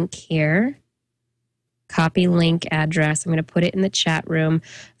the link here. Copy link address. I'm going to put it in the chat room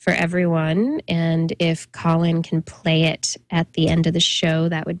for everyone. And if Colin can play it at the end of the show,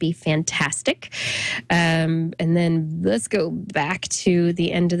 that would be fantastic. And then let's go back to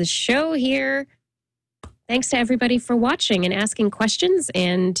the end of the show here. Thanks to everybody for watching and asking questions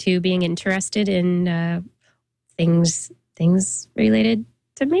and to being interested in things related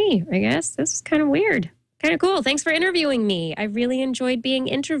to me, I guess. This is kind of weird. Kind of cool. Thanks for interviewing me. I really enjoyed being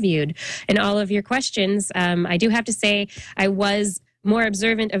interviewed and all of your questions. I do have to say I was more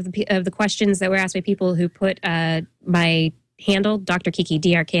observant of the questions that were asked by people who put my handle, Dr. Kiki,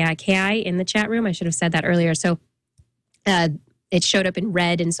 DRKIKI, in the chat room. I should have said that earlier. So it showed up in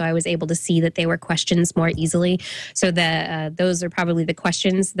red, and so I was able to see that they were questions more easily. So those are probably the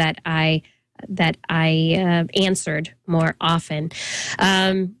questions that I answered more often.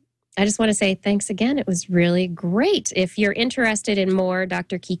 I just want to say thanks again. It was really great. If you're interested in more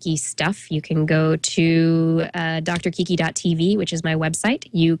Dr. Kiki stuff, you can go to drkiki.tv, which is my website.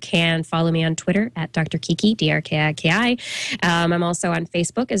 You can follow me on Twitter at Dr. Kiki, DRKIKI. I'm also on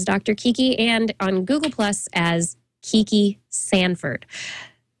Facebook as Dr. Kiki and on Google Plus as Kiki Sanford,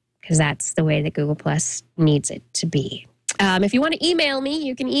 because that's the way that Google Plus needs it to be. If you want to email me,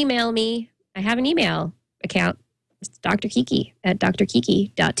 you can email me. I have an email account. It's Dr. Kiki at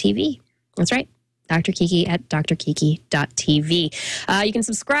drkiki.tv. That's right. Dr. Kiki at drkiki.tv. You can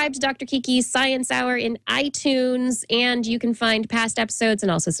subscribe to Dr. Kiki's Science Hour in iTunes, and you can find past episodes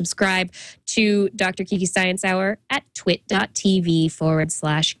and also subscribe to Dr. Kiki's Science Hour at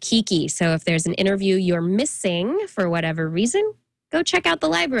twit.tv/Kiki. So if there's an interview you're missing for whatever reason, go check out the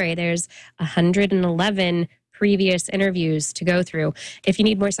library. There's 111 previous interviews to go through. If you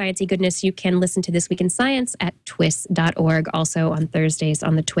need more sciencey goodness, you can listen to This Week in Science at twist.org, also on Thursdays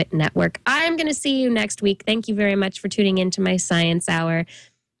on the Twit Network. I'm going to see you next week. Thank you very much for tuning into my Science Hour.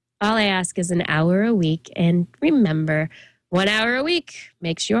 All I ask is an hour a week. And remember, 1 hour a week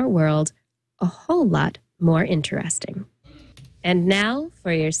makes your world a whole lot more interesting. And now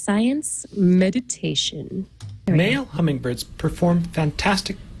for your science meditation. Male hummingbirds perform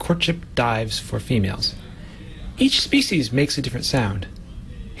fantastic courtship dives for females. Each species makes a different sound.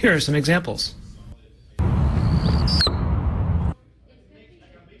 Here are some examples.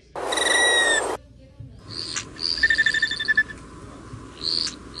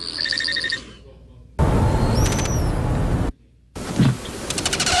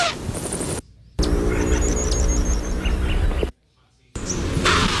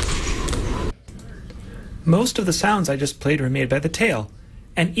 Most of the sounds I just played were made by the tail,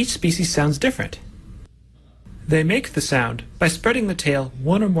 and each species sounds different. They make the sound by spreading the tail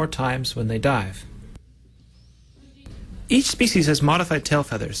one or more times when they dive. Each species has modified tail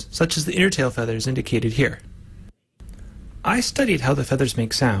feathers, such as the inner tail feathers indicated here. I studied how the feathers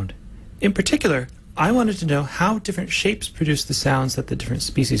make sound. In particular, I wanted to know how different shapes produce the sounds that the different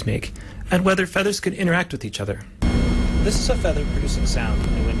species make, and whether feathers could interact with each other. This is a feather producing sound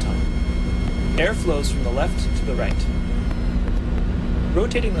in wind time. Air flows from the left to the right.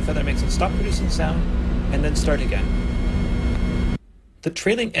 Rotating the feather makes it stop producing sound and then start again. The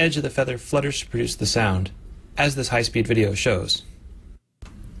trailing edge of the feather flutters to produce the sound, as this high-speed video shows.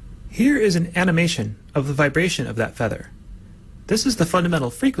 Here is an animation of the vibration of that feather. This is the fundamental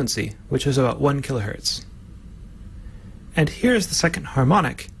frequency, which is about 1 kilohertz. And here is the second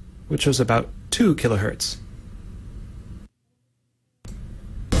harmonic, which was about 2 kilohertz.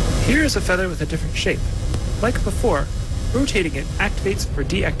 Here is a feather with a different shape. Like before, rotating it activates or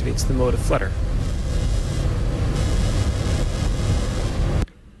deactivates the mode of flutter.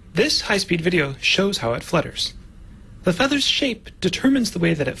 This high-speed video shows how it flutters. The feather's shape determines the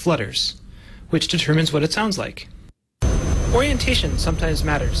way that it flutters, which determines what it sounds like. Orientation sometimes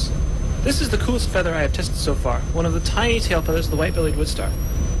matters. This is the coolest feather I have tested so far, one of the tiny tail feathers of the white-bellied woodstar.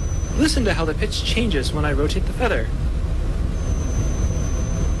 Listen to how the pitch changes when I rotate the feather.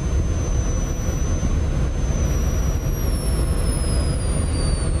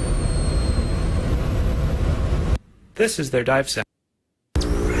 This is their dive sound.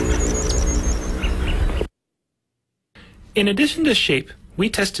 In addition to shape, we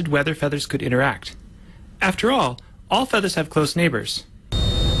tested whether feathers could interact. After all feathers have close neighbors.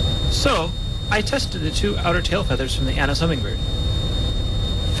 So, I tested the 2 outer tail feathers from the Anna's hummingbird.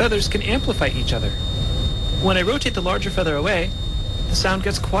 Feathers can amplify each other. When I rotate the larger feather away, the sound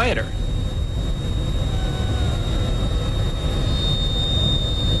gets quieter.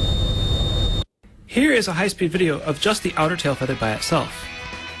 Here is a high-speed video of just the outer tail feather by itself.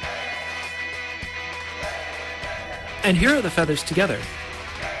 And here are the feathers together.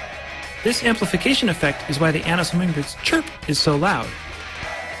 This amplification effect is why the Anna's hummingbird's chirp is so loud.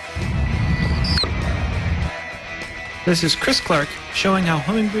 This is Chris Clark showing how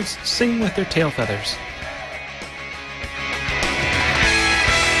hummingbirds sing with their tail feathers.